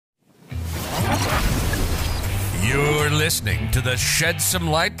listening to the Shed Some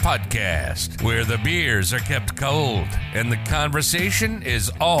Light podcast, where the beers are kept cold and the conversation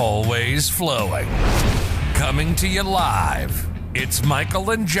is always flowing. Coming to you live, it's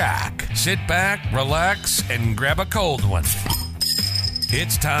Michael and Jack. Sit back, relax, and grab a cold one.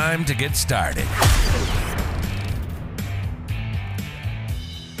 It's time to get started.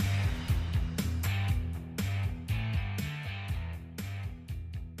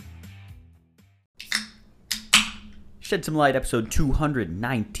 Shed Some Light, episode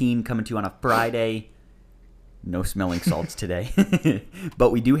 219, coming to you on a Friday. No smelling salts today.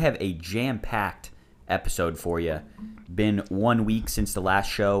 But we do have a jam-packed episode for you. Been 1 week since the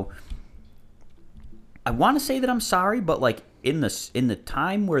last show. I want to say that I'm sorry, but like in the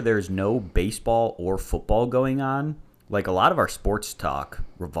time where there's no baseball or football going on, like a lot of our sports talk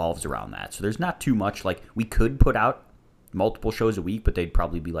revolves around that. So there's not too much. Like we could put out multiple shows a week, but they'd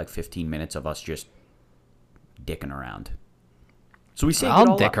probably be like 15 minutes of us just dicking around. So we saved it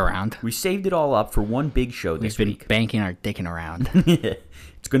all dick up. Around. We saved it all up for one big show this week. We've been banking our dicking around.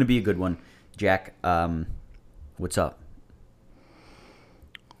 It's going to be a good one. Jack, what's up?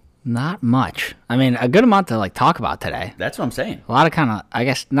 Not much. I mean, a good amount to like talk about today. That's what I'm saying. A lot of kind of, I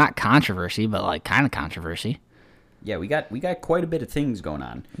guess, not controversy, but like kind of controversy. Yeah, we got quite a bit of things going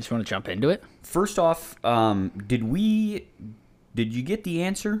on. You just want to jump into it? First off, did you get the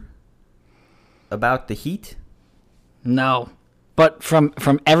answer about the Heat? No, but from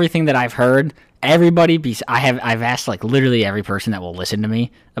everything that I've heard, everybody, I've asked like literally every person that will listen to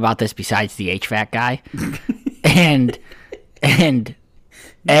me about this besides the HVAC guy, and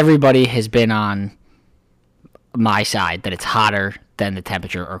everybody has been on my side that it's hotter than the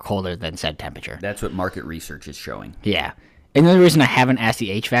temperature or colder than said temperature. That's what market research is showing. Yeah. And the only reason I haven't asked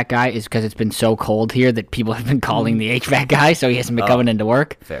the HVAC guy is because it's been so cold here that people have been calling the HVAC guy, so he hasn't been coming into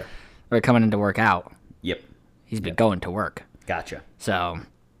work. Fair. Or coming into work out. Yep. He's been going to work. Gotcha. So,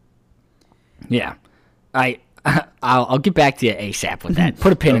 yeah. I'll get back to you ASAP with that.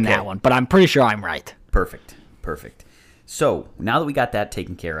 Put a pin in that one, but I'm pretty sure I'm right. Perfect. So, now that we got that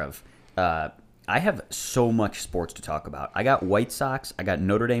taken care of, I have so much sports to talk about. I got White Sox, I got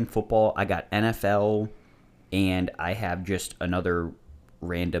Notre Dame football, I got NFL, and I have just another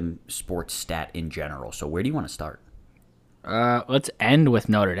random sports stat in general. So, where do you want to start? Let's end with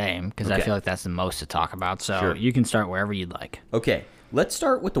Notre Dame, because I Okay. feel like that's the most to talk about. So Sure. You can start wherever you'd like. Okay, let's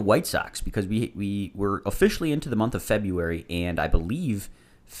start with the White Sox, because we were officially into the month of February, and I believe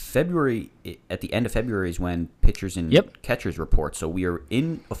February, at the end of February is when pitchers and catchers report. So we are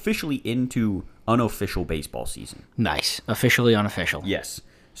officially into unofficial baseball season. Nice. Officially unofficial. Yes.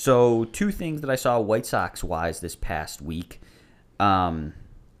 So two things that I saw White Sox-wise this past week. According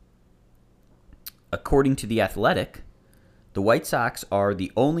to The Athletic, the White Sox are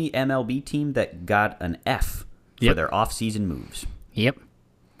the only MLB team that got an F for their off-season moves. Yep.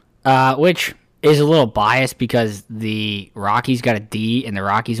 Which is a little biased because the Rockies got a D, and the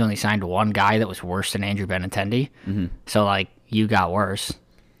Rockies only signed one guy that was worse than Andrew Benintendi. Mm-hmm. So, like, you got worse.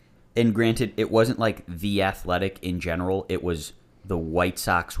 And granted, it wasn't like The Athletic in general. It was the White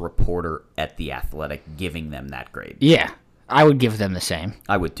Sox reporter at The Athletic giving them that grade. Yeah. I would give them the same.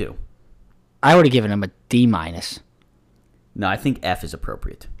 I would too. I would have given them a D minus. No, I think F is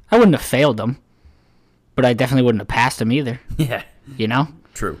appropriate. I wouldn't have failed them, but I definitely wouldn't have passed them either. Yeah. You know?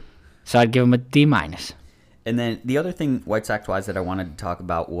 True. So I'd give them a D minus. And then the other thing, White Sox-wise, that I wanted to talk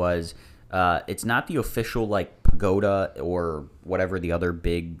about was it's not the official, like, Pagoda or whatever the other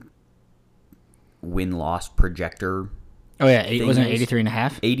big win-loss projector. Oh, yeah. It wasn't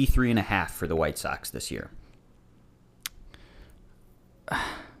 83.5? 83.5 for the White Sox this year.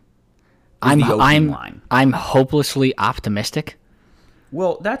 I'm hopelessly optimistic.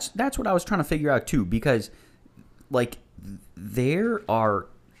 Well, that's what I was trying to figure out too, because like there are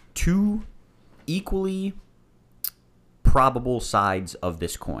two equally probable sides of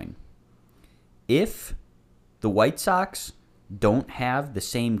this coin. If the White Sox don't have the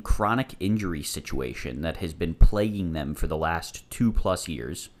same chronic injury situation that has been plaguing them for the last 2+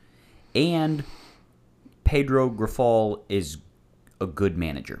 years, and Pedro Grifol is a good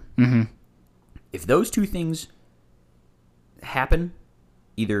manager. Mm-hmm. If those two things happen,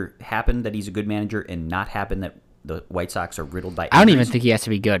 either happen that he's a good manager and not happen that the White Sox are riddled by injuries, I don't even think he has to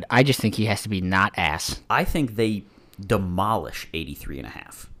be good. I just think he has to be not ass. I think they demolish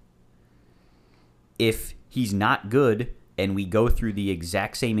 83.5. If he's not good and we go through the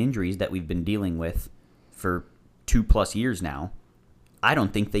exact same injuries that we've been dealing with for 2+ years now, I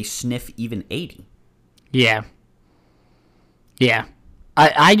don't think they sniff even 80. Yeah. Yeah.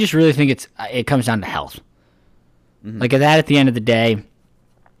 I just really think it comes down to health. Mm-hmm. Like that at the end of the day,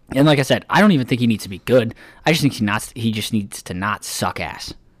 And like I said, I don't even think he needs to be good. I just think he just needs to not suck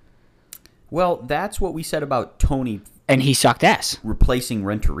ass. Well, that's what we said about Tony. And he sucked ass. Replacing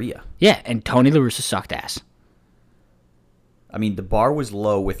Renteria. Yeah, and Tony La Russa sucked ass. I mean, the bar was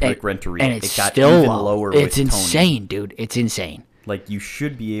low with Rick Renteria. And it's it got still even low. lower It's with insane, Tony. dude. It's insane. Like, you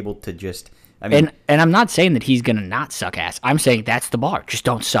should be able to just... I mean, and I'm not saying that he's going to not suck ass. I'm saying that's the bar. Just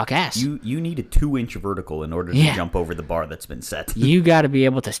don't suck ass. you need a 2-inch vertical in order to jump over the bar that's been set. You got to be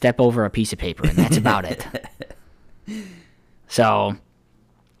able to step over a piece of paper, and that's about it. So,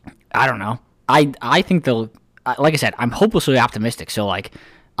 I don't know. I think they'll... Like I said, I'm hopelessly optimistic. So, like,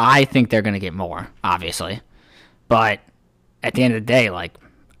 I think they're going to get more, obviously. But at the end of the day, like,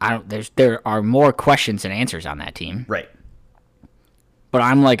 there are more questions than answers on that team. Right. But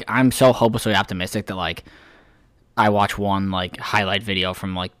I'm so hopelessly optimistic that, like, I watch one, like, highlight video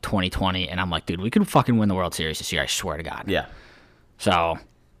from, like, 2020, and I'm like, dude, we could fucking win the World Series this year, I swear to God. Yeah. So,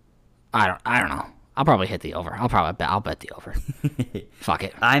 I don't know. I'll probably hit the over. I'll bet the over. Fuck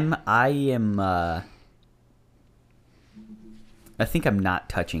it. I think I'm not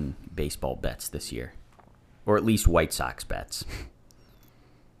touching baseball bets this year. Or at least White Sox bets.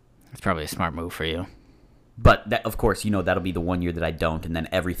 It's probably a smart move for you. But, that, of course, that'll be the one year that I don't, and then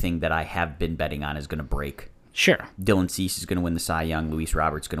everything that I have been betting on is going to break. Sure. Dylan Cease is going to win the Cy Young. Luis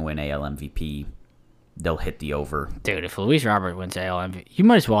Robert's going to win AL MVP. They'll hit the over. Dude, if Luis Robert wins AL MVP, you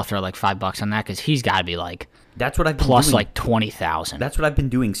might as well throw like $5 on that because he's got to be like that's what I've been plus doing. like 20,000. That's what I've been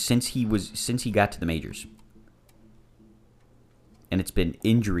doing since he got to the majors. And it's been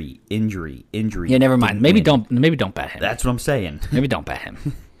injury. Yeah, never mind. Maybe don't bet him. That's what I'm saying. Maybe don't bet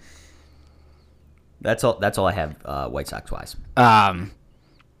him. That's all I have White Sox wise.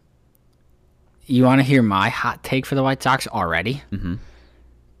 You want to hear my hot take for the White Sox already? Mm-hmm.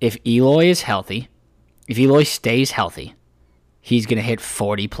 If Eloy is healthy, if Eloy stays healthy, he's going to hit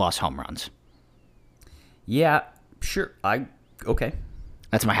 40-plus home runs. Yeah, sure. Okay.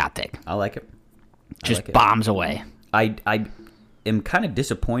 That's my hot take. I like it. Just bombs away. I am kind of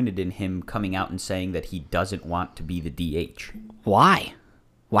disappointed in him coming out and saying that he doesn't want to be the DH. Why?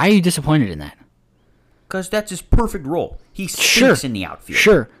 Why are you disappointed in that? Because that's his perfect role. He stinks in the outfield.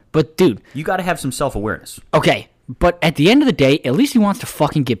 Sure, but dude... You got to have some self-awareness. Okay, but at the end of the day, at least he wants to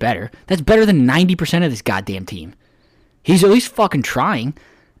fucking get better. That's better than 90% of this goddamn team. He's at least fucking trying.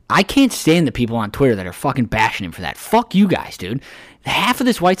 I can't stand the people on Twitter that are fucking bashing him for that. Fuck you guys, dude. Half of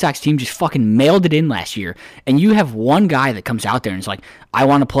this White Sox team just fucking mailed it in last year, and you have one guy that comes out there and is like, I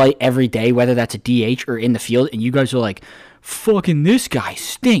want to play every day, whether that's a DH or in the field, and you guys are like, fucking this guy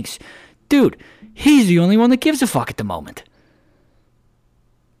stinks. Dude, he's the only one that gives a fuck at the moment.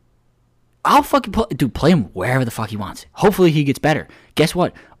 I'll fucking play him wherever the fuck he wants. Hopefully he gets better. Guess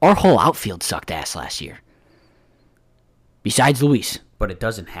what? Our whole outfield sucked ass last year. Besides Luis. But it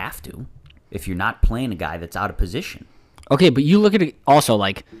doesn't have to if you're not playing a guy that's out of position. Okay, but you look at it also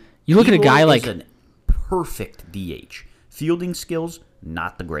like you look at a guy like a perfect DH. Fielding skills,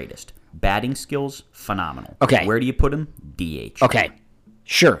 not the greatest. Batting skills, phenomenal. Okay. Where do you put him? DH. Okay.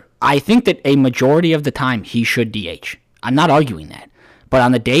 Sure. I think that a majority of the time he should DH. I'm not arguing that. But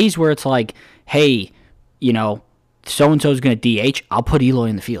on the days where it's like, hey, so-and-so is going to DH, I'll put Eloy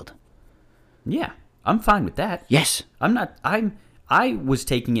in the field. Yeah, I'm fine with that. Yes. I was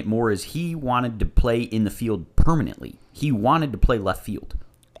taking it more as he wanted to play in the field permanently. He wanted to play left field.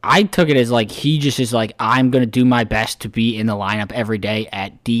 I took it as like he just is like, I'm going to do my best to be in the lineup every day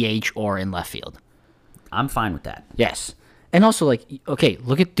at DH or in left field. I'm fine with that. Yes. And also, like, okay,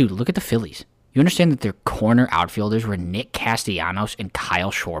 look at the Phillies. You understand that their corner outfielders were Nick Castellanos and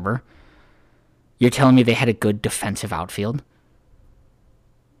Kyle Schwarber? You're telling me they had a good defensive outfield?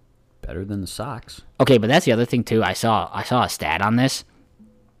 Better than the Sox. Okay, but that's the other thing, too. I saw a stat on this.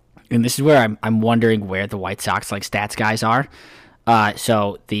 And this is where I'm wondering where the White Sox, like, stats guys are.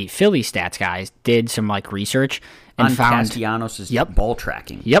 So the Philly stats guys did some, like, research and on found Castellanos' ball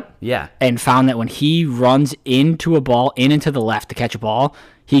tracking. Yep. Yeah. And found that when he runs into a ball, into the left to catch a ball,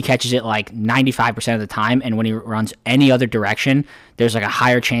 he catches it like 95% of the time. And when he runs any other direction, there's like a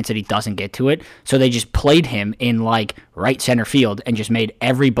higher chance that he doesn't get to it. So they just played him in like right center field and just made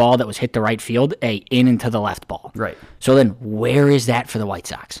every ball that was hit the right field a in into the left ball. Right. So then where is that for the White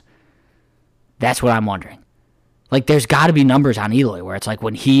Sox? That's what I'm wondering. Like there's got to be numbers on Eloy where it's like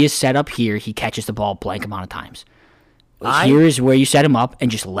when he is set up here, he catches the ball blank amount of times. Here is where you set him up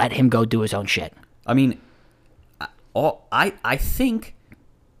and just let him go do his own shit. I mean, I think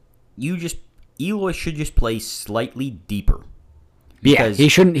Eloy should just play slightly deeper. Yeah, he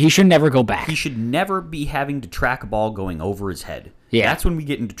should never go back. He should never be having to track a ball going over his head. Yeah. That's when we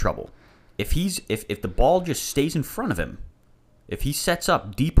get into trouble. If the ball just stays in front of him, If he sets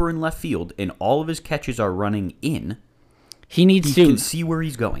up deeper in left field and all of his catches are running in, he can see where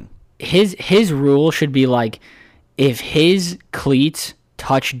he's going. His rule should be like, if his cleats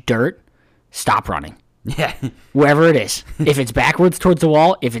touch dirt, stop running. Yeah. Wherever it is. If it's backwards towards the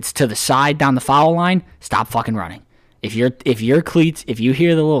wall, if it's to the side down the foul line, stop fucking running. If your cleats, if you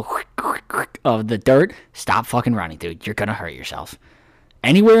hear the little of the dirt, stop fucking running, dude. You're gonna hurt yourself.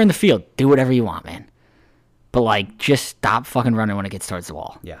 Anywhere in the field, do whatever you want, man. But like, just stop fucking running when it gets towards the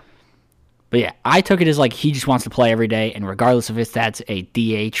wall. Yeah. But yeah, I took it as like he just wants to play every day, and regardless if that's a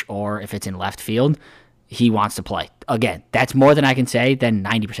DH or if it's in left field, he wants to play. Again, that's more than I can say than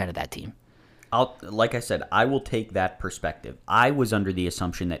 90% of that team. Like I said, I will take that perspective. I was under the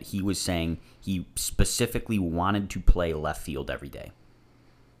assumption that he was saying he specifically wanted to play left field every day.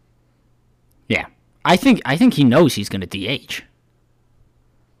 Yeah. I think he knows he's going to DH.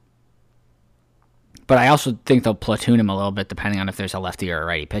 But I also think they'll platoon him a little bit depending on if there's a lefty or a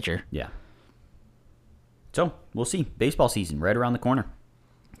righty pitcher. Yeah. So, we'll see. Baseball season right around the corner.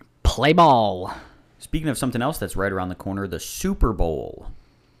 Play ball. Speaking of something else that's right around the corner, the Super Bowl.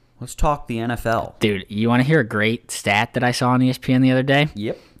 Let's talk the NFL. Dude, you want to hear a great stat that I saw on ESPN the other day?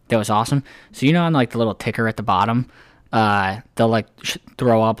 Yep. That was awesome. So you know on like the little ticker at the bottom, they'll like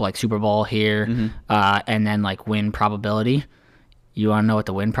throw up like Super Bowl here, and then like win probability. You want to know what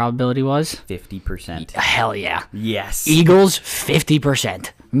the win probability was? 50%. Hell yeah. Yes. Eagles,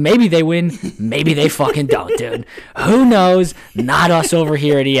 50%. Maybe they win, maybe they fucking don't, dude. Who knows? Not us over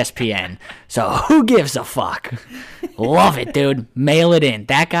here at ESPN. So who gives a fuck? Love it, dude. Mail it in.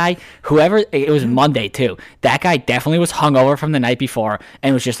 That guy, it was Monday too. That guy definitely was hungover from the night before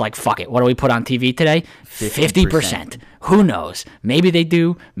and was just like, fuck it. What do we put on TV today? 50%. Who knows? Maybe they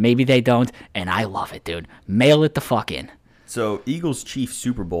do, maybe they don't. And I love it, dude. Mail it the fuck in. So, Eagles-Chiefs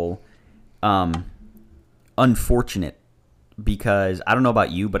Super Bowl, unfortunate because I don't know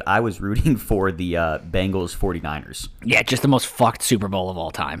about you, but I was rooting for the Bengals 49ers. Yeah, just the most fucked Super Bowl of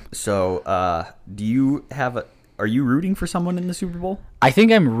all time. So, are you rooting for someone in the Super Bowl? I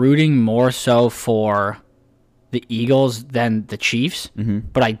think I'm rooting more so for the Eagles than the Chiefs,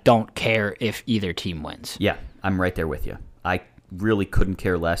 but I don't care if either team wins. Yeah, I'm right there with you. I really couldn't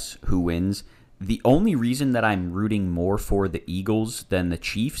care less who wins. The only reason that I'm rooting more for the Eagles than the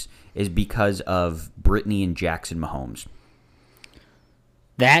Chiefs is because of Brittany and Jackson Mahomes.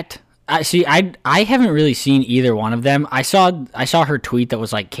 I haven't really seen either one of them. I saw her tweet that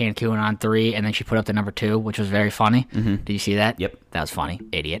was like Cancun on 3, and then she put up the number 2, which was very funny. Did you see that? Yep. That was funny.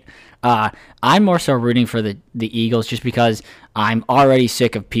 Idiot. I'm more so rooting for the Eagles just because I'm already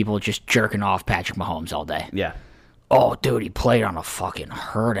sick of people just jerking off Patrick Mahomes all day. Yeah. Oh, dude, he played on a fucking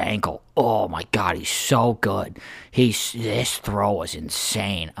hurt ankle. Oh, my God, he's so good. This throw was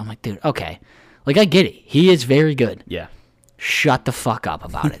insane. I'm like, dude, okay. Like, I get it. He is very good. Yeah. Shut the fuck up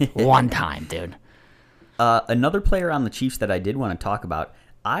about it. One time, dude. Another player on the Chiefs that I did want to talk about,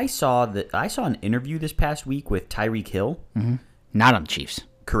 I saw an interview this past week with Tyreek Hill. Mm-hmm. Not on the Chiefs.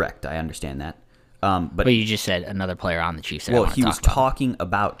 Correct, I understand that. But you just said another player on the Chiefs. Well, he was talking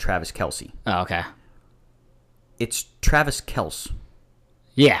about Travis Kelce. Oh, okay. It's Travis Kelce.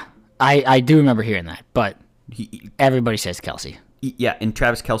 Yeah, I do remember hearing that, but everybody says Kelce. Yeah, and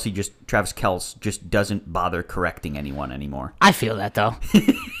Travis Kelce just doesn't bother correcting anyone anymore. I feel that, though.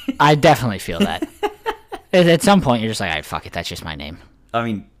 I definitely feel that. At some point, you're just like, all right, fuck it, that's just my name. I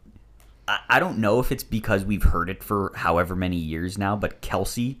mean, I don't know if it's because we've heard it for however many years now, but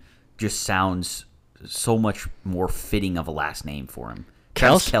Kelce just sounds so much more fitting of a last name for him.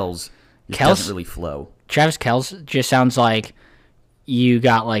 Travis Kelce doesn't really flow. Travis Kelce just sounds like you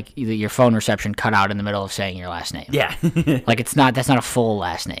got like your phone reception cut out in the middle of saying your last name. Yeah. Like that's not a full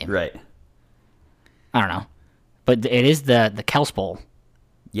last name. Right. I don't know. But it is the Kelce Bowl.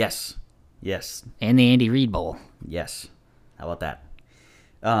 Yes. Yes. And the Andy Reid Bowl. Yes. How about that?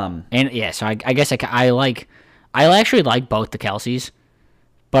 And yeah, so I guess I actually like both the Kelces,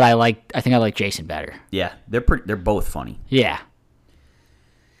 but I think I like Jason better. Yeah, they're both funny. Yeah.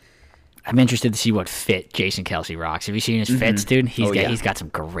 I'm interested to see what fit Jason Kelce rocks. Have you seen his fits, dude? He's got some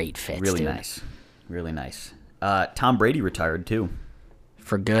great fits, really dude. Nice. Really nice. Tom Brady retired too.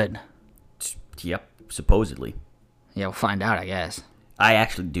 For good. Yep, supposedly. Yeah, we'll find out, I guess. I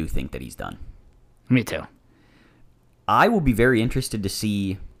actually do think that he's done. Me too. I will be very interested to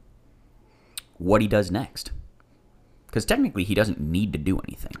see what he does next. Because technically he doesn't need to do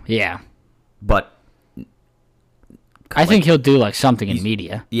anything. Yeah. But I think he'll do like something in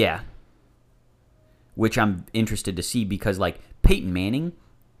media. Yeah. Which I'm interested to see because like Peyton Manning,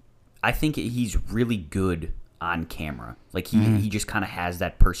 I think he's really good on camera. Like he just kind of has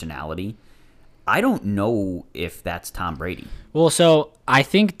that personality. I don't know if that's Tom Brady. Well, so I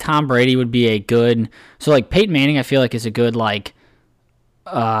think Tom Brady would be a good. So like Peyton Manning, I feel like is a good like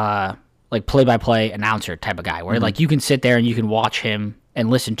play-by-play announcer type of guy, where like you can sit there and you can watch him and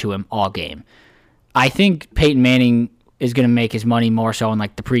listen to him all game. I think Peyton Manning is going to make his money more so in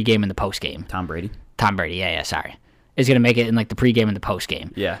like the pregame and the postgame. Tom Brady, yeah, sorry, is going to make it in like the pregame and the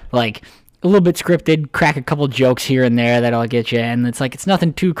postgame. Yeah, like a little bit scripted, crack a couple jokes here and there that'll get you, and it's like it's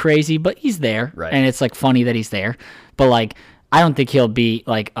nothing too crazy, but he's there, right? And it's like funny that he's there, but like I don't think he'll be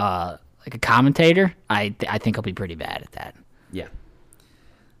like a commentator. I think he'll be pretty bad at that. Yeah.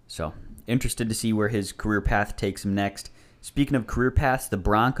 So interested to see where his career path takes him next. Speaking of career paths, the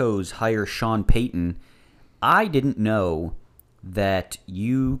Broncos hire Sean Payton. I didn't know that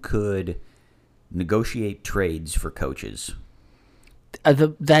you could negotiate trades for coaches.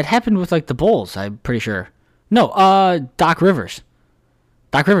 That happened with like the Bulls, I'm pretty sure. No, Doc Rivers.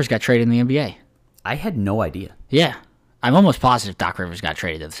 Doc Rivers got traded in the NBA. I had no idea. Yeah. I'm almost positive Doc Rivers got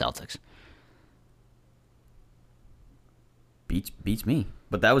traded to the Celtics. Beats me.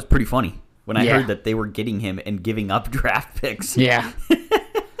 But that was pretty funny when I heard that they were getting him and giving up draft picks. Yeah.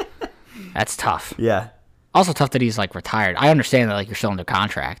 That's tough. Yeah. Also tough that he's like retired. I understand that like you're still under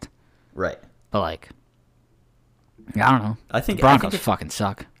contract. Right. But like I don't know. The Broncos fucking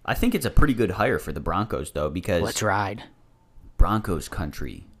suck. I think it's a pretty good hire for the Broncos though, because let's ride. Broncos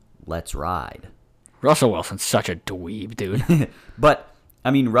country. Let's ride. Russell Wilson's such a dweeb, dude. But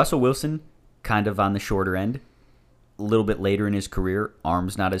I mean, Russell Wilson kind of on the shorter end. A little bit later in his career,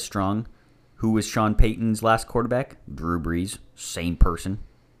 arms not as strong. Who was Sean Payton's last quarterback? Drew Brees. Same person.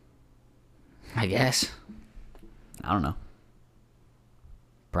 I guess. I don't know.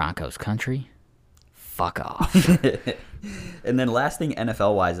 Broncos country? Fuck off. And then last thing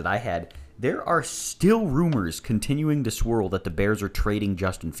NFL-wise that I had, there are still rumors continuing to swirl that the Bears are trading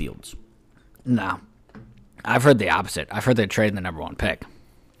Justin Fields. No. I've heard the opposite. I've heard they're trading the number 1 pick.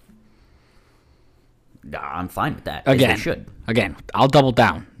 I'm fine with that. Again, they should. Again, I'll double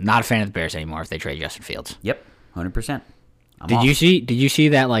down. Not a fan of the Bears anymore if they trade Justin Fields. Yep, 100%. Did you see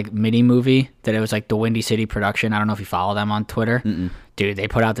that like mini movie that it was like the Windy City production? I don't know if you follow them on Twitter. Dude, they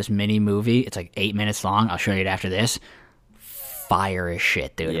put out this mini movie. It's like 8 minutes long. I'll show you it after this. Fire as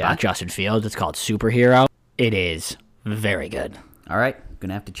shit, dude. Yeah. About Justin Fields. It's called Superhero. It is very good. All right,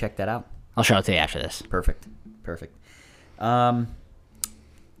 gonna have to check that out. I'll show it to you after this. Perfect.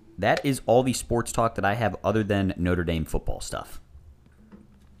 That is all the sports talk that I have other than Notre Dame football stuff.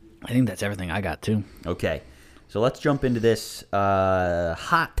 I think that's everything I got too. Okay, so let's jump into this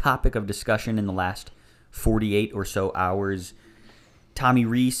hot topic of discussion in the last 48 or so hours. Tommy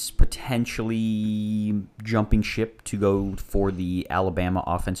Rees potentially jumping ship to go for the Alabama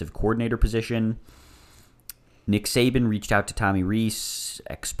offensive coordinator position. Nick Saban reached out to Tommy Rees,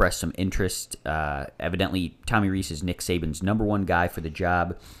 expressed some interest. Evidently, Tommy Rees is Nick Saban's number 1 guy for the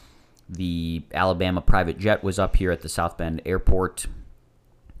job. The Alabama private jet was up here at the South Bend Airport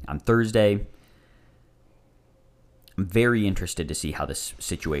on Thursday. I'm very interested to see how this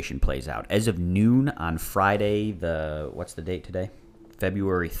situation plays out. As of noon on Friday, what's the date today?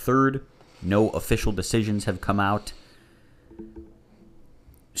 February 3rd. No official decisions have come out.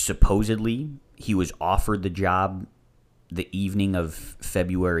 Supposedly, he was offered the job the evening of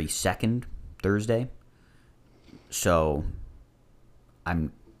February 2nd, Thursday. So,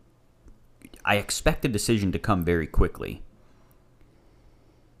 I expect the decision to come very quickly.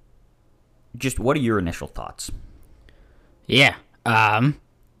 Just what are your initial thoughts? Yeah.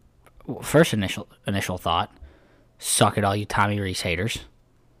 First initial thought, suck it all you Tommy Rees haters.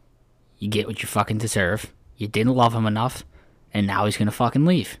 You get what you fucking deserve. You didn't love him enough, and now he's going to fucking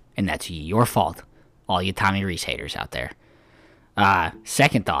leave. And that's your fault, all you Tommy Rees haters out there.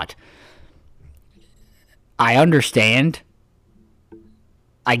 Second thought, I understand.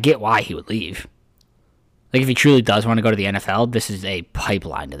 I get why he would leave. Like, if he truly does want to go to the NFL, this is a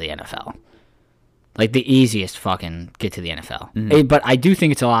pipeline to the NFL. Like, the easiest fucking get to the NFL. Mm-hmm. But I do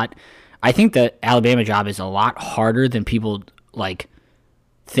think it's a lot... I think the Alabama job is a lot harder than people, like,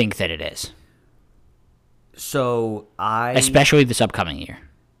 think that it is. So, especially this upcoming year.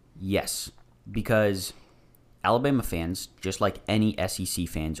 Yes. Because Alabama fans, just like any SEC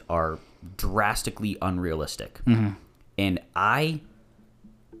fans, are drastically unrealistic. Mm-hmm. And I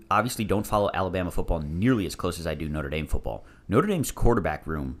obviously don't follow Alabama football nearly as close as I do Notre Dame football. Notre Dame's quarterback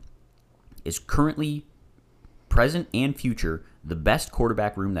room is currently, present and future, the best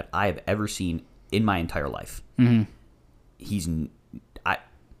quarterback room that I have ever seen in my entire life. Mm-hmm.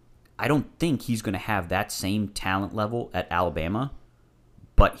 I don't think he's going to have that same talent level at Alabama,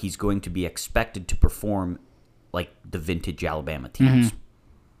 but he's going to be expected to perform like the vintage Alabama teams.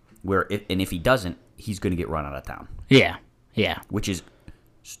 Mm-hmm. if he doesn't, he's going to get run out of town. Yeah. Yeah. Which is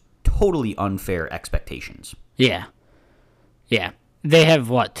totally unfair expectations. Yeah. Yeah. They have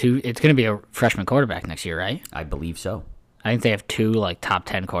what, 2? It's going to be a freshman quarterback next year, right? I believe so. I think they have 2 like top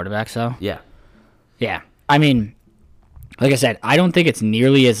 10 quarterbacks though. Yeah. Yeah. I mean, like I said, I don't think it's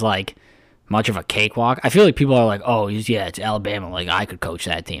nearly as like much of a cakewalk. I feel like people are like, "Oh, it's Alabama. Like I could coach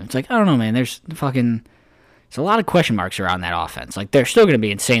that team." It's like, I don't know, man. There's a lot of question marks around that offense. Like they're still going to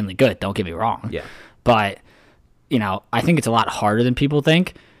be insanely good. Don't get me wrong. Yeah. But I think it's a lot harder than people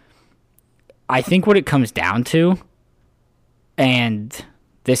think. I think what it comes down to, and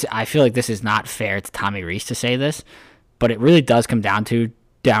I feel like this is not fair to Tommy Rees to say this, but it really does come down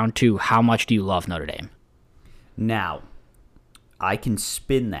to how much do you love Notre Dame. Now, I can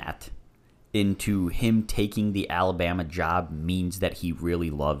spin that into him taking the Alabama job means that he really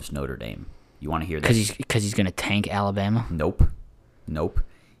loves Notre Dame. You want to hear this? Because he's going to tank Alabama? Nope.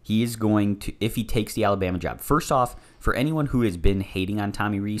 He is going to, if he takes the Alabama job. First off, for anyone who has been hating on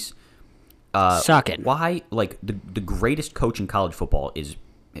Tommy Rees, suck it. Why? Like the greatest coach in college football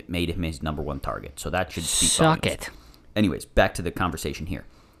it made him his number one target. So that should speak suck volumes. it. Anyways, back to the conversation here.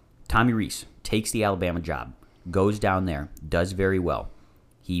 Tommy Rees takes the Alabama job, goes down there, does very well.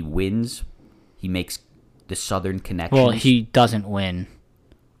 He wins. He makes the Southern connections. Well, he doesn't win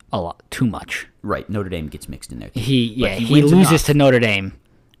a lot, too much. Right. Notre Dame gets mixed in there. He wins loses enough. to Notre Dame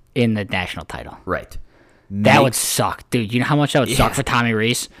in the national title. Right. That would suck, dude. You know how much that would suck for Tommy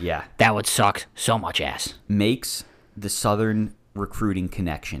Rees? Yeah. That would suck so much ass. Makes the Southern recruiting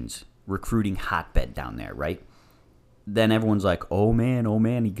connections, recruiting hotbed down there, right? Then everyone's like, oh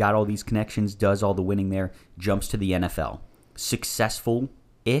man, he got all these connections, does all the winning there, jumps to the NFL.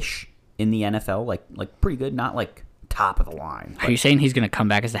 Successful-ish in the NFL, like pretty good, not like top of the line. Are you saying he's going to come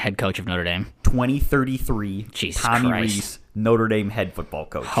back as the head coach of Notre Dame? 2033, Jesus Tommy Christ. Rees, Notre Dame head football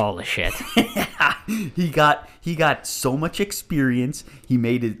coach. Holy shit. He got so much experience. He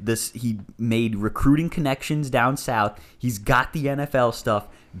made recruiting connections down south. He's got the NFL stuff.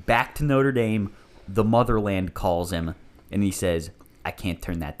 Back to Notre Dame, the motherland calls him, and he says, I can't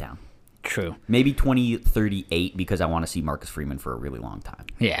turn that down. True. Maybe 2038 because I want to see Marcus Freeman for a really long time.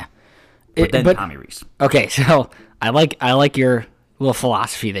 Yeah. But then Tommy Rees. Okay, so I like your little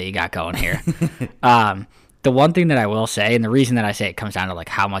philosophy that you got going here. The one thing that I will say, and the reason that I say it comes down to like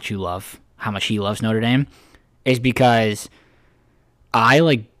how much he loves Notre Dame, is because I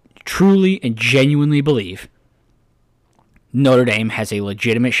like truly and genuinely believe Notre Dame has a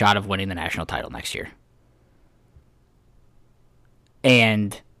legitimate shot of winning the national title next year.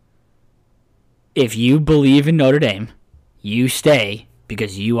 And if you believe in Notre Dame, you stay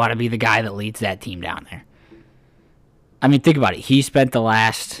because you want to be the guy that leads that team down there. I mean, think about it. He spent the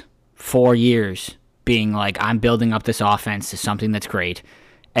last 4 years being like, I'm building up this offense to something that's great.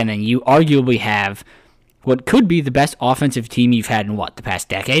 And then you arguably have what could be the best offensive team you've had in the past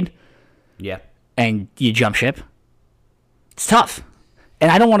decade? Yeah. And you jump ship. It's tough. And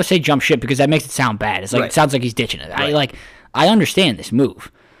I don't want to say jump ship because that makes it sound bad. It's like It sounds like he's ditching it. Right. I understand this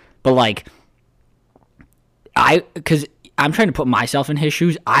move. But because I'm trying to put myself in his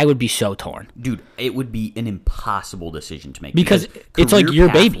shoes, I would be so torn. Dude, it would be an impossible decision to make. Because it's like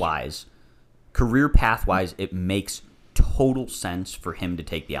your baby. Career path-wise, it makes total sense for him to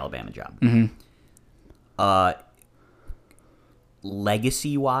take the Alabama job. Mm-hmm.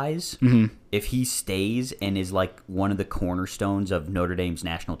 Legacy-wise, if he stays and is like one of the cornerstones of Notre Dame's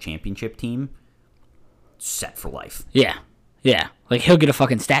national championship team, set for life. Yeah. Yeah. Like, he'll get a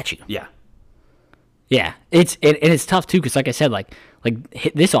fucking statue. Yeah. Yeah. It's tough, too, because like I said, like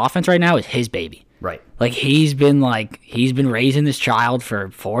this offense right now is his baby. Right. Like, he's been raising this child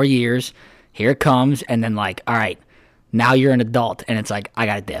for 4 years. Here it comes, and then, all right, now you're an adult, and it's like, I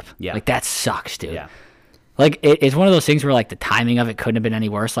got to dip. Yeah. That sucks, dude. Yeah. It's one of those things where, the timing of it couldn't have been any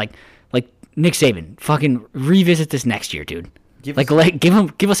worse. Like Nick Saban, fucking revisit this next year, dude. Give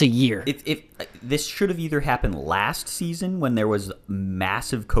us a year. If this should have either happened last season when there was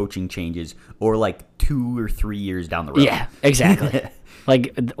massive coaching changes, or 2 or 3 years down the road. Yeah, exactly.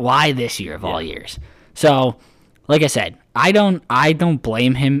 Why this year of all years? So, like I said, I don't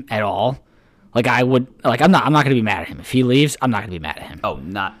blame him at all. I'm not going to be mad at him. If he leaves, I'm not going to be mad at him. Oh,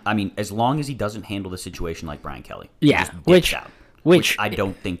 as long as he doesn't handle the situation like Brian Kelly. Yeah, which I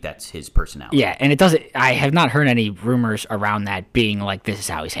don't think that's his personality. Yeah, and it doesn't. I have not heard any rumors around that being this is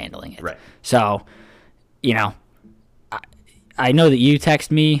how he's handling it. Right. So, I know that you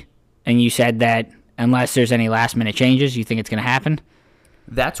texted me and you said that unless there's any last minute changes, you think it's going to happen.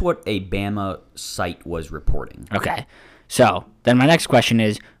 That's what a Bama site was reporting. Okay. So then my next question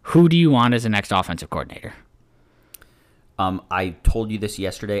is, who do you want as the next offensive coordinator? I told you this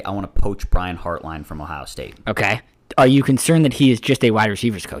yesterday. I want to poach Brian Hartline from Ohio State. Okay. Are you concerned that he is just a wide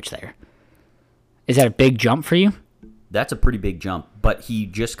receivers coach there? Is that a big jump for you? That's a pretty big jump, but he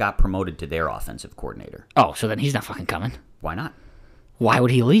just got promoted to their offensive coordinator. Oh, so then he's not fucking coming. Why not? Why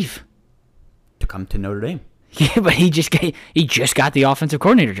would he leave? To come to Notre Dame. Yeah, but he just got the offensive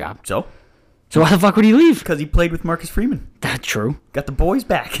coordinator job. So why the fuck would he leave? Because he played with Marcus Freeman. That's true. Got the boys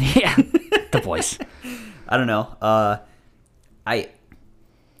back. Yeah, the boys. I don't know. I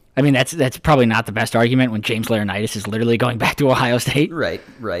mean, that's probably not the best argument when James Laurinaitis is literally going back to Ohio State. Right.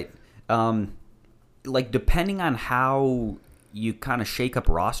 Like, depending on how you kind of shake up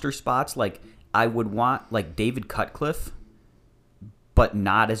roster spots, like, I would want, like, David Cutcliffe, but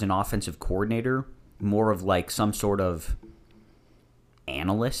not as an offensive coordinator, more of, like, some sort of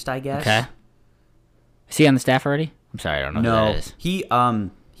analyst, I guess. Okay. Is he on the staff already? I'm sorry, I don't know who that is. He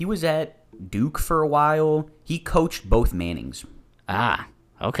was at Duke for a while. He coached both Mannings. Ah,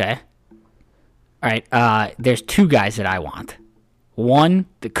 okay. All right, there's two guys that I want. One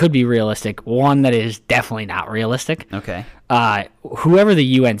that could be realistic, one that is definitely not realistic. Okay. Whoever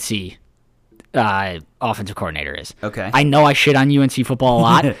the UNC offensive coordinator is. Okay. I know I shit on UNC football a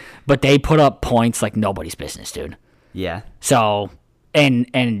lot, but they put up points like nobody's business, dude. Yeah. So,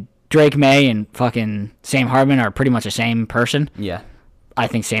 and Drake May and fucking Sam Hartman are pretty much the same person. Yeah. I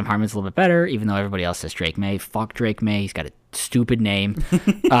think Sam Hartman's a little bit better, even though everybody else says Drake May. Fuck Drake May. He's got a stupid name.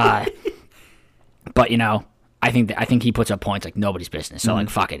 But, you know, I think he puts up points like nobody's business. So, like,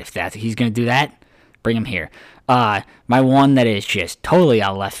 fuck it. If he's going to do that, bring him here. My one that is just totally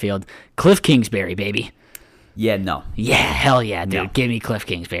out of left field, Cliff Kingsbury, baby. Yeah, no. Yeah, hell yeah, dude. No. Give me Cliff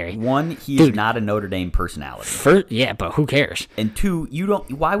Kingsbury. One, he is not a Notre Dame personality. Yeah, but who cares? And two,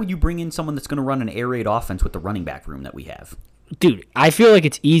 why would you bring in someone that's going to run an air raid offense with the running back room that we have? Dude, I feel like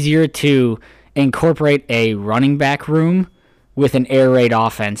it's easier to incorporate a running back room with an air raid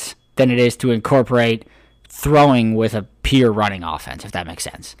offense than it is to incorporate throwing with a pure running offense, if that makes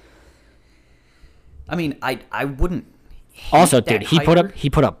sense. I mean, I wouldn't. Also, dude, he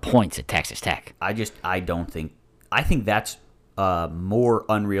put up points at Texas Tech. I think that's more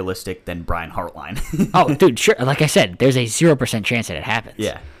unrealistic than Brian Hartline. Oh, dude, sure. Like I said, there's a 0% chance that it happens.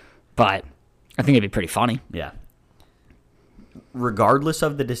 Yeah. But I think it'd be pretty funny. Yeah. Regardless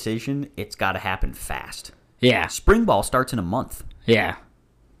of the decision, it's got to happen fast. Yeah. Spring ball starts in a month. Yeah.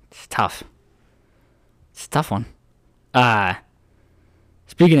 It's tough. It's a tough one.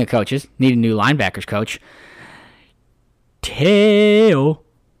 Speaking of coaches, need a new linebackers coach. Teo.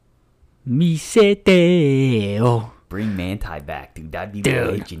 Me se Teo. Bring Manti back, dude. That'd be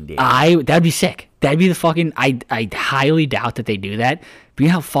legendary. That'd be sick. That'd be the fucking... I highly doubt that they do that. But you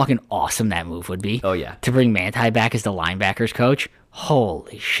know how fucking awesome that move would be? Oh, yeah. To bring Manti back as the linebackers coach?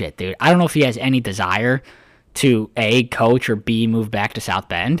 Holy shit, dude. I don't know if he has any desire to, A, coach, or B, move back to South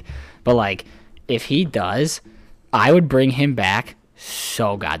Bend. But, like, if he does, I would bring him back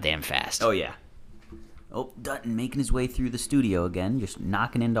so goddamn fast. Oh, yeah. Oh, Dutton making his way through the studio again, just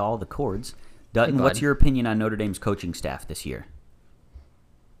knocking into all the chords. Dutton, Hey, what's your opinion on Notre Dame's coaching staff this year?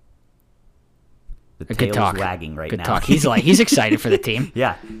 The tail's wagging right now. Good talk. He's excited for the team.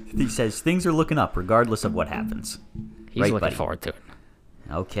 Yeah. He says things are looking up regardless of what happens. He's looking forward to it.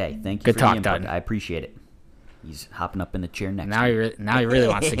 Okay, thank you Good for talk, the input. Dutton. I appreciate it. He's hopping up in the chair next Now to me. now he really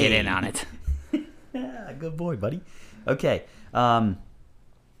wants to get in on it. Yeah, good boy, buddy. Okay. Yeah.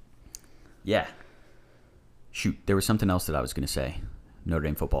 Shoot, there was something else that I was going to say. Notre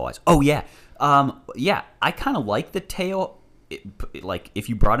Dame football-wise. Oh, yeah. Yeah, I kind of like the tail, like, if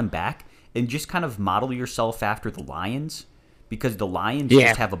you brought him back and just kind of model yourself after the Lions, because the Lions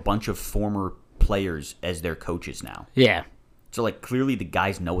just have a bunch of former players as their coaches now. Yeah. So, like, clearly the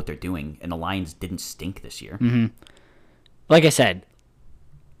guys know what they're doing, and the Lions didn't stink this year. Mm-hmm. Like I said,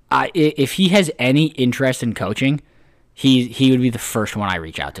 if he has any interest in coaching, he would be the first one I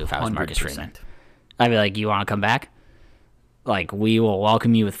reach out to if I was Marcus 100%. Freeman. I'd be like, you want to come back? Like, we will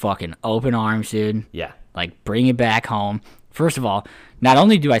welcome you with fucking open arms, dude. Yeah. Like, bring it back home. First of all, not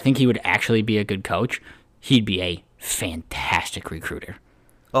only do I think he would actually be a good coach, he'd be a fantastic recruiter.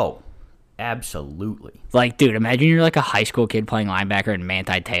 Oh, absolutely. Like, dude, imagine you're like a high school kid playing linebacker and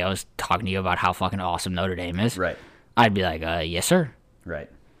Manti Te'o's talking to you about how fucking awesome Notre Dame is. Right. I'd be like, yes, sir. Right.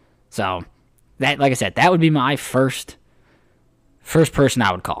 So, that, like I said, that would be my first person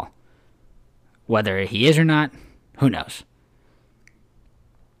I would call. Whether he is or not, who knows?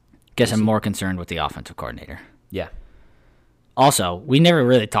 Guess I'm more concerned with the offensive coordinator. Yeah. Also, we never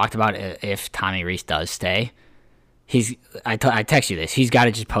really talked about if Tommy Rees does stay. I text you this. He's got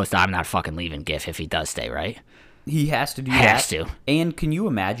to just post "I'm not fucking leaving" gif if he does stay, right? He has to do that. Has to. And can you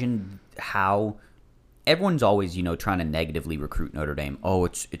imagine how everyone's always, trying to negatively recruit Notre Dame. Oh,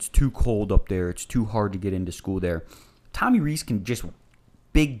 it's too cold up there. It's too hard to get into school there. Tommy Rees can just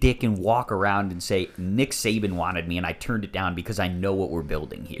big dick and walk around and say, Nick Saban wanted me and I turned it down because I know what we're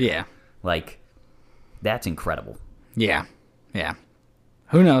building here. Yeah. Like, that's incredible. Yeah. Yeah.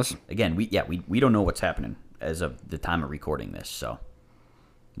 Who knows? Again, we don't know what's happening as of the time of recording this, so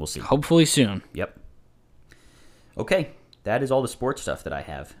we'll see. Hopefully soon. Yep. Okay, that is all the sports stuff that I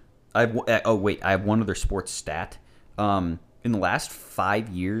have. I have one other sports stat. In the last 5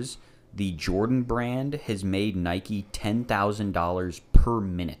 years, the Jordan brand has made Nike $10,000 per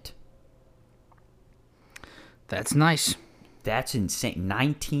minute. That's nice. That's insane.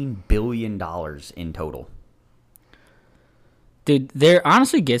 $19 billion in total. Dude, there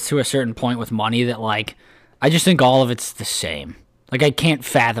honestly gets to a certain point with money that, like, I just think all of it's the same. Like, I can't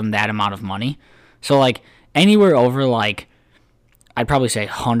fathom that amount of money. So, like, anywhere over, like, I'd probably say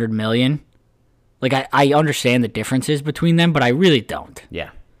 100 million. Like, I understand the differences between them, but I really don't.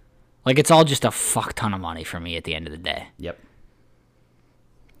 Yeah. Like, it's all just a fuck ton of money for me at the end of the day. Yep.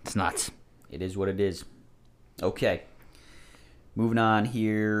 It's nuts. It is what it is. Okay. Moving on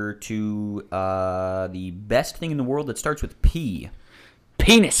here to the best thing in the world that starts with P.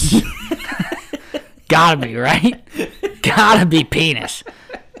 Penis. Gotta be, right? Gotta be penis.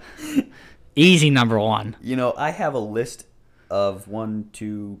 Easy number one. I have a list of 1,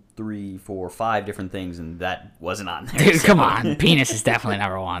 2, 3, 4, 5 different things, and that wasn't on there. Dude, come on. Penis is definitely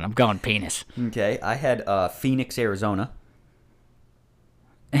number one. I'm going penis. Okay. I had Phoenix, Arizona.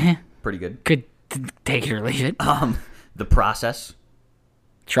 Pretty good. Could take it or leave it. The process.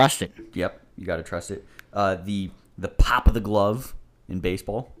 Trust it. Yep. You got to trust it. The pop of the glove in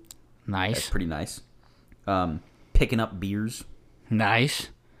baseball. Nice. That's pretty nice. Picking up beers. Nice.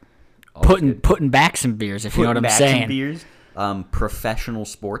 Always Putting back some beers, if you know what I'm back saying. some beers. Professional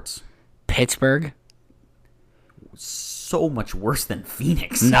sports. Pittsburgh. So much worse than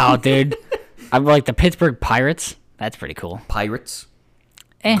Phoenix. No, dude. I like the Pittsburgh Pirates. That's pretty cool. Pirates.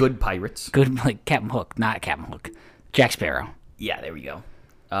 Good Pirates. Good, like Captain Hook. Not Captain Hook. Jack Sparrow. Yeah, there we go.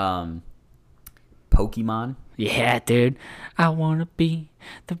 Pokemon. Yeah, dude. I want to be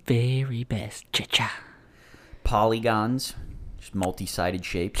the very best. Cha-cha. Polygons. Just multi-sided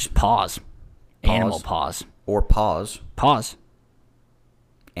shapes. Just pause. Animal pause. Or pause. Pause.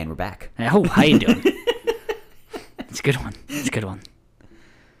 And we're back. Oh, how you doing? It's a good one. It's a good one.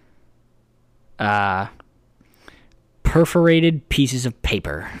 Perforated pieces of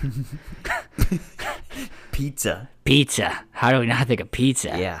paper. Pizza. Pizza. How do we not think of pizza?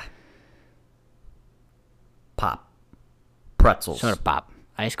 Yeah. Pop. Pretzels. Soda pop.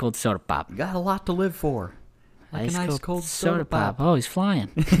 Ice cold soda pop. You got a lot to live for. Like Ice an ice cold soda pop. Oh, he's flying.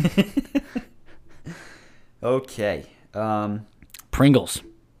 Okay. Pringles.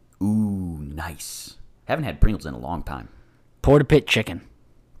 Ooh, nice. Haven't had Pringles in a long time. Porta-pit chicken.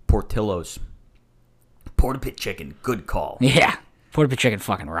 Portillo's. Porta-pit chicken. Good call. Yeah. Porta-pit chicken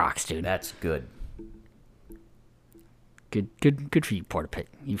fucking rocks, dude. That's good. Good for you, Porta-pit.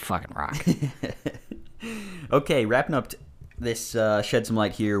 You fucking rock. Okay, wrapping up this shed some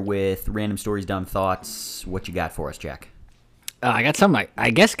light here with random stories, dumb thoughts. What you got for us, Jack? I got something I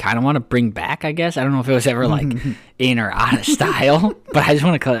guess kind of want to bring back, I guess. I don't know if it was ever, like, in or out of style, but I just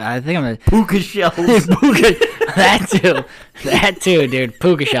want to I think I'm going to... Puka shells. That too, dude.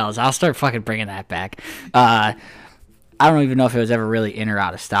 Puka shells. I'll start fucking bringing that back. I don't even know if it was ever really in or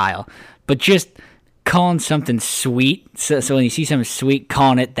out of style, but just calling something sweet. So when you see something sweet,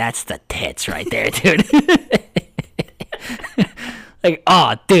 calling it, that's the tits right there, dude. Like,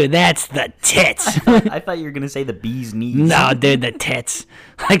 oh, dude, that's the tits. I thought you were going to say the bee's knees. No, dude, the tits.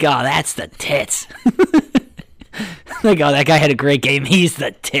 Like, oh, that's the tits. Like, oh, that guy had a great game. He's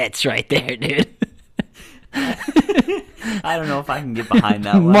the tits right there, dude. I don't know if I can get behind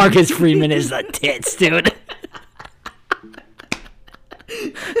that one. Marcus Freeman is the tits, dude.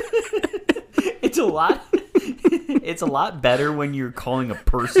 It's a lot better when you're calling a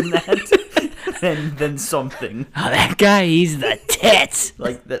person that than something. Oh, that guy, he's the tits.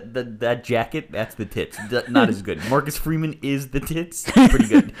 Like that jacket, that's the tits. Not as good. Marcus Freeman is the tits. Pretty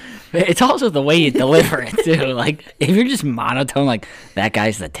good. It's also the way you deliver it, too. Like, if you're just monotone, like, that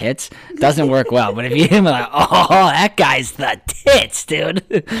guy's the tits, doesn't work well. But if you hit him like, oh, that guy's the tits, dude.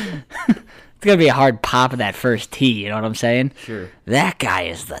 It's going to be a hard pop of that first tee, you know what I'm saying? Sure. That guy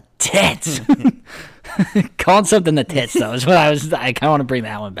is the tits. Calling something the tits, though, is what I kind of want to bring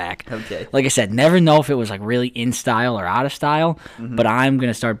that one back. Okay. Like I said, never know if it was, like, really in style or out of style, but I'm going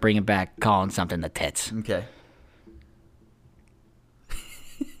to start bringing back calling something the tits. Okay.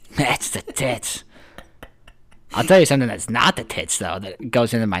 That's the tits. I'll tell you something that's not the tits, though, that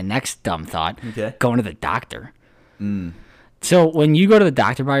goes into my next dumb thought. Okay. Going to the doctor. So when you go to the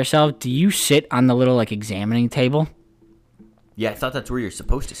doctor by yourself, do you sit on the little, like, examining table? Yeah, I thought that's where you're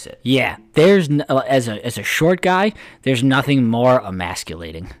supposed to sit. Yeah. There's, as a short guy, there's nothing more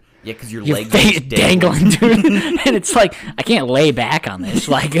emasculating. Yeah, because your Your legs face just dangling, dude. And it's like, I can't lay back on this.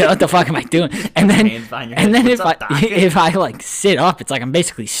 Like, what the fuck am I doing? And then, Hands behind your head. then What's up, doc? if I like sit up, it's like I'm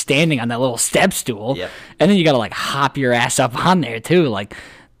basically standing on that little step stool. Yep. And then you gotta like hop your ass up on there too. Like,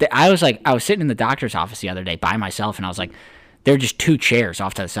 I was sitting in the doctor's office the other day by myself, and I was like, there were just 2 chairs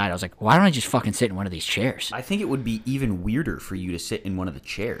off to the side. I was like, why don't I just fucking sit in one of these chairs? I think it would be even weirder for you to sit in one of the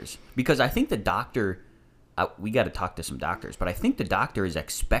chairs because I think the doctor. We got to talk to some doctors, but I think the doctor is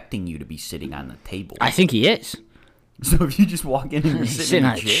expecting you to be sitting on the table. I think he is. So if you just walk in and you're Sitting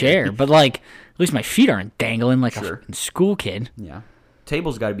on a chair, but like, at least my feet aren't dangling like a Sure. fucking school kid. Yeah.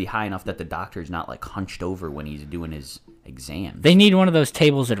 Table's got to be high enough that the doctor's not like hunched over when he's doing his exam. They need one of those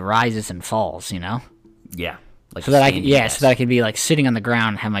tables that rises and falls, you know? Yeah. Like So that I can, standing desk. so that I can be like sitting on the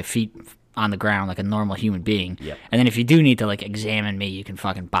ground, have my feet on the ground like a normal human being. Yep. And then if you do need to like examine me, you can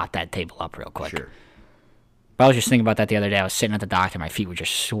fucking bot that table up real quick. Sure. But I was just thinking about that the other day. I was sitting at the doctor, my feet were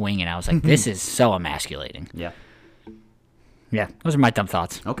just swinging. I was like, this is so emasculating. Yeah. Yeah, those are my dumb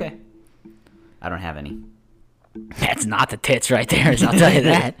thoughts. Okay. I don't have any. That's not the tits right there, I'll tell you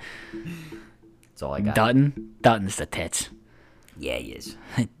that. That's all I got. Dutton's the tits. Yeah, he is.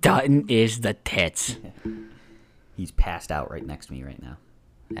 Dutton is the tits. He's passed out right next to me right now.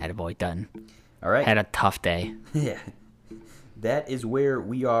 Attaboy Dutton. All right. Had a tough day. Yeah. That is where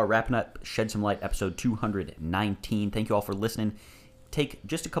we are wrapping up Shed Some Light episode 219. Thank you all for listening. Take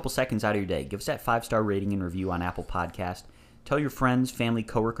just a couple seconds out of your day. Give us that 5-star rating and review on Apple Podcast. Tell your friends, family,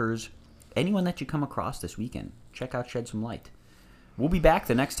 coworkers, anyone that you come across this weekend. Check out Shed Some Light. We'll be back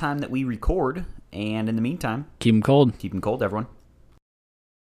the next time that we record. And in the meantime, Keep them cold. keep them cold, everyone.